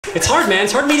It's hard, man.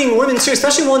 It's hard meeting women too,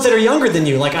 especially ones that are younger than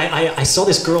you. Like I saw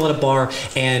this girl at a bar,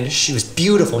 and she was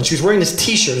beautiful, and she was wearing this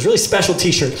T-shirt, this really special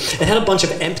T-shirt. It had a bunch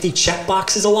of empty check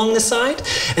boxes along the side,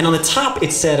 and on the top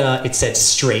it said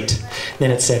straight.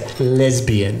 Then it said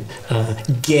lesbian,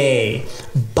 gay,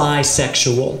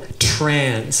 bisexual,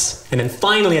 trans, and then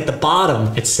finally at the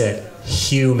bottom it said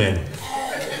human.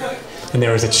 And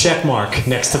there was a check mark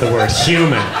next to the word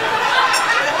human.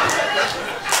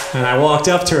 And I walked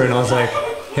up to her and I was like,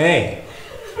 hey,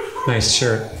 nice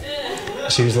shirt.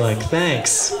 She was like,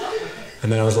 thanks.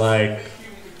 And then I was like,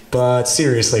 but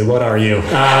seriously, what are you?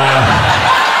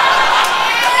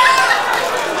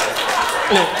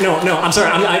 No, I'm sorry.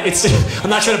 I'm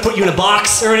not trying to put you in a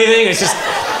box or anything. It's just,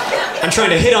 I'm trying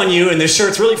to hit on you and this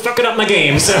shirt's really fucking up my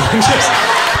game. So I'm just...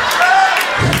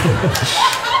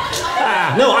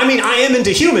 No, I mean, I am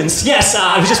into humans. Yes,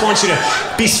 I just want you to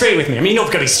be straight with me. I mean, you don't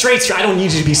have to be straight. I don't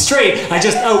need you to be straight.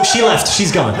 Oh, she left.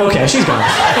 She's gone. Okay, she's gone.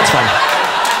 That's fine.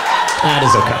 That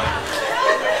is okay.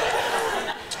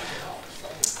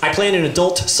 I play in an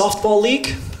adult softball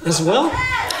league as well.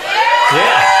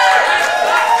 Yeah.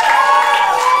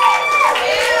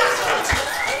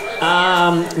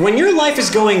 When your life is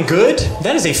going good,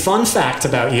 that is a fun fact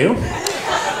about you.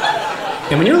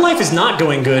 And when your life is not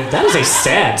going good, that is a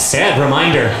sad, sad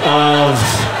reminder of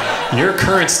your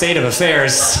current state of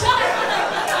affairs.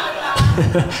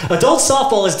 Adult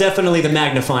softball is definitely the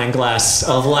magnifying glass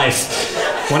of life.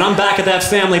 When I'm back at that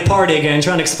family party again,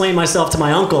 trying to explain myself to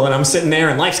my uncle, and I'm sitting there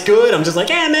and life's good, I'm just like,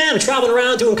 yeah, man, I'm traveling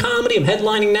around doing comedy, I'm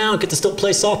headlining now, I get to still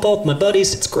play softball with my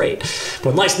buddies, it's great. But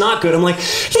when life's not good, I'm like,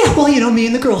 yeah, well, you know, me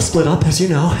and the girl split up, as you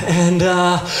know, and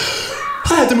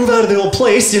I had to move out of the old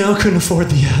place, you know, couldn't afford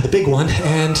the big one,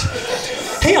 and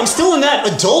hey, I'm still in that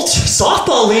adult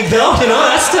softball league though, you know,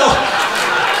 that's still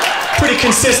pretty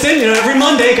consistent, you know, every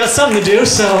Monday got something to do,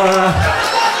 so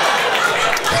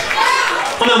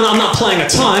I'm not playing a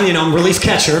ton, you know, I'm relief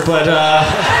catcher, but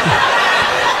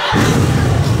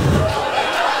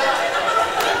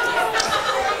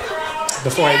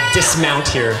before I dismount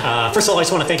here, first of all, I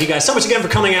just want to thank you guys so much again for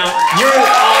coming out. You are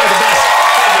the best.